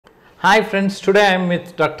Hi friends, today I am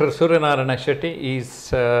with Dr. Suryanarayana Shetty. He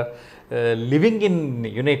is living in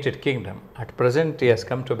United Kingdom. At present he has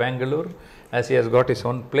come to Bangalore as he has got his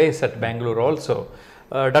own place at Bangalore also.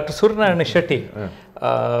 Dr. Suryanarayana Shetty,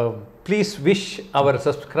 please wish our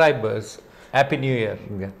subscribers Happy New Year.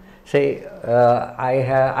 Yeah. See,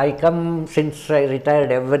 I come since I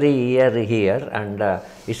retired every year here, and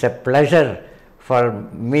it's a pleasure for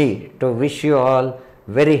me to wish you all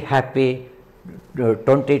very happy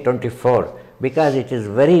 2024, because it is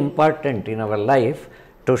very important in our life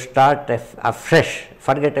to start afresh,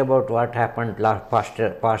 forget about what happened past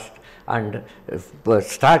and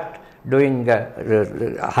start doing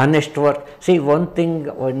honest work. See, one thing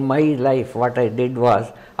in my life what I did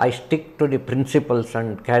was I stick to the principles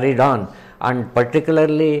and carried on, and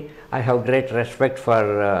particularly I have great respect for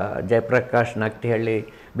Jayaprakash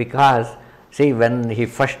NAGATHIHALLI, because see, when he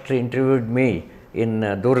first interviewed me in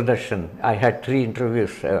Doordarshan, I had 3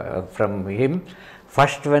 interviews from him.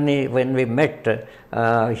 First, when we met,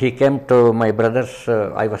 he came to my brother's,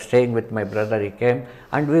 I was staying with my brother, he came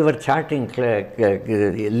and we were chatting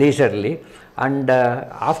leisurely, and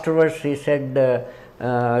afterwards he said,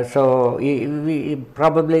 so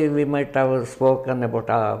probably we might have spoken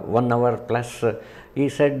about 1 hour plus. He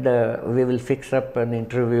said, we will fix up an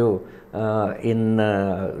interview in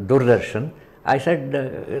Doordarshan. I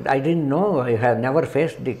said, I didn't know, I have never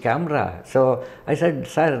faced the camera. So I said,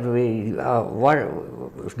 sir,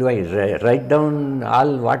 what do I write down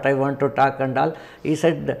all what I want to talk and all? He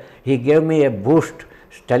said, he gave me a boost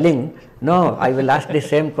telling, no, I will ask the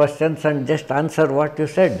same questions and just answer what you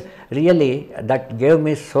said. Really, that gave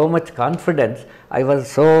me so much confidence. I was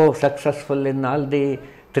so successful in all the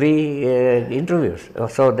 3 interviews,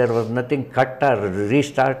 so there was nothing cut or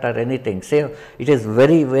restart or anything. So it is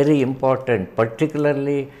very, very important,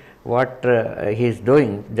 particularly what he is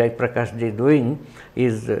doing, Jayaprakash ji doing,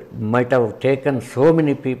 is might have taken so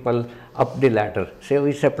many people up the ladder. So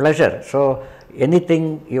it's a pleasure. So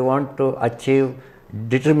anything you want to achieve,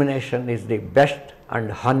 determination is the best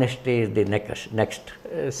and honesty is the next.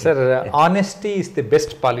 Sir, honesty is the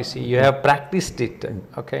best policy. You have practiced it,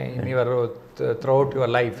 okay, in your throughout your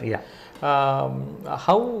life. Yeah.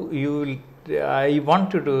 How you will, I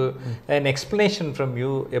want to do an explanation from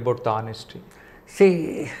you about the honesty.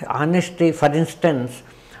 See, honesty, for instance,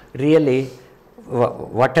 really,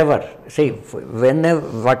 whatever, see,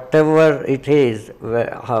 whatever it is,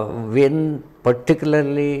 when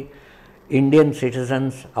particularly Indian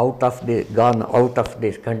citizens gone out of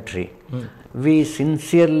this country, we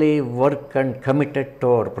sincerely work and committed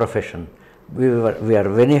to our profession. We are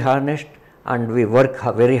very honest and we work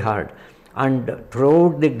very hard. And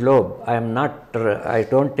throughout the globe, I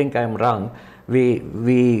don't think I am wrong.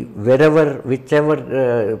 Whichever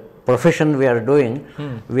profession we are doing,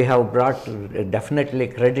 we have brought definitely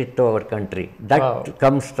credit to our country. That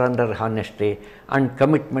comes under honesty and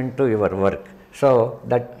commitment to your work. So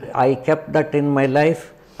that I kept that in my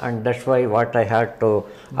life, and that's why what I had to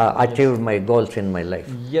achieve my goals in my life.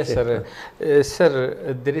 Yes, sir.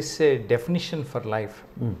 Sir, there is a definition for life.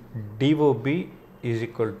 DOB is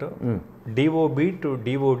equal to DOB to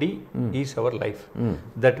DOD is our life.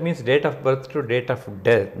 That means date of birth to date of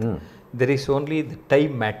death. There is only the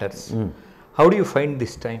time matters. How do you find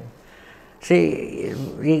this time? See,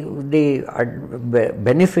 the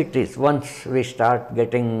benefit is once we start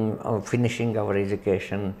getting, finishing our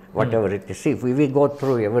education, whatever it is. See, we go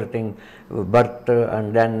through everything, birth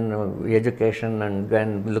and then education and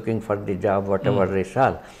then looking for the job, whatever is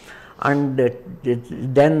all. And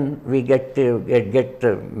then we get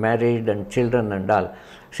married and children and all.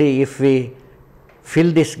 See, if we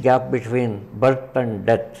fill this gap between birth and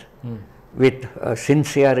death with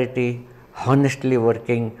sincerity, honestly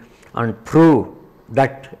working, and prove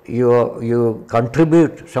that you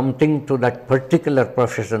contribute something to that particular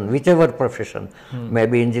profession, whichever profession,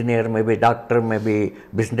 maybe engineer, maybe doctor, maybe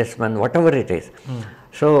businessman, whatever it is.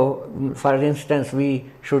 So, for instance, we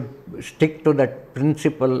should stick to that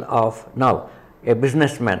principle of, now, a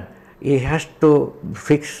businessman, he has to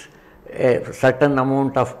fix a certain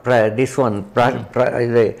amount of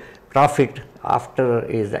profit after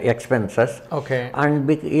his expenses. Okay. And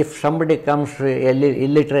if somebody comes,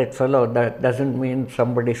 illiterate fellow, that doesn't mean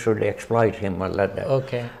somebody should exploit him or like that.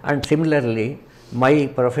 Okay. And similarly, my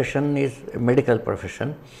profession is medical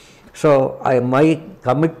profession. So my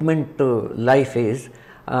commitment to life is,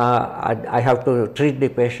 I have to treat the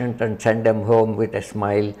patient and send them home with a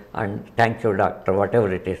smile and thank you doctor,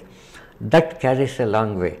 whatever it is. That carries a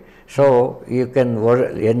long way. So you can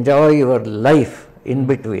enjoy your life in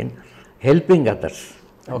between, helping others,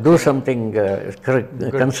 do something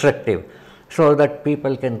constructive. so that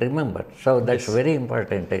people can remember. So that's Yes. very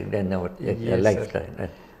important in our Yes, lifestyle.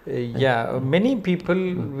 Yeah, many people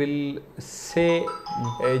will say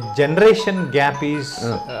generation gap is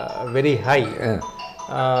very high.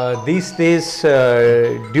 These days,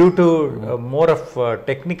 due to more of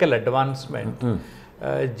technical advancement,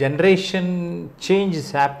 generation change is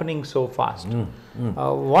happening so fast.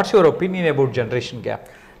 What's your opinion about generation gap?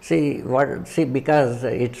 See, because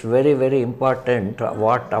it's very, very important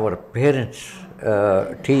what our parents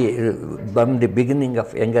teach from the beginning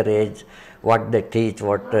of younger age, what they teach,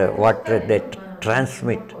 what they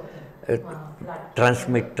transmit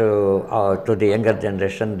to the younger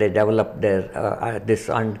generation. They develop their this,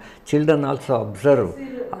 and children also observe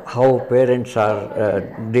how parents are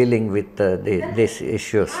dealing with these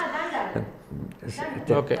issues.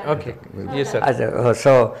 Okay. Yes, sir.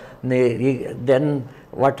 So then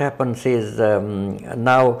what happens is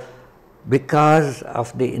now, because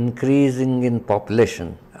of the increasing in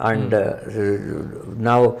population and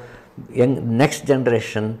now next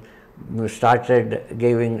generation started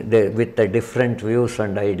giving with the different views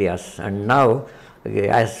and ideas, and now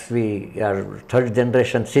as we are third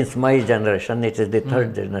generation, since my generation, it is the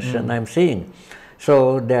third generation I am seeing.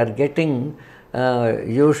 So they are getting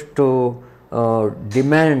used to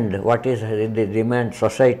demand what is in the demand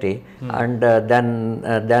society, and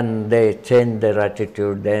then they change their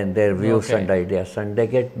attitude, then their views and ideas, and they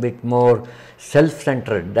get bit more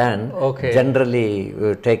self-centered than generally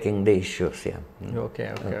taking the issues.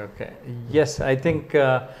 Okay. Yes, I think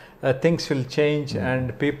things will change,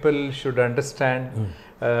 and people should understand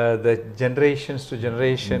the generations to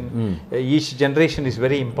generation. Each generation is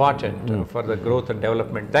very important for the growth and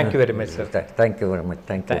development. Thank you very much, sir. Thank you very much.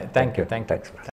 Thank you. Thank you.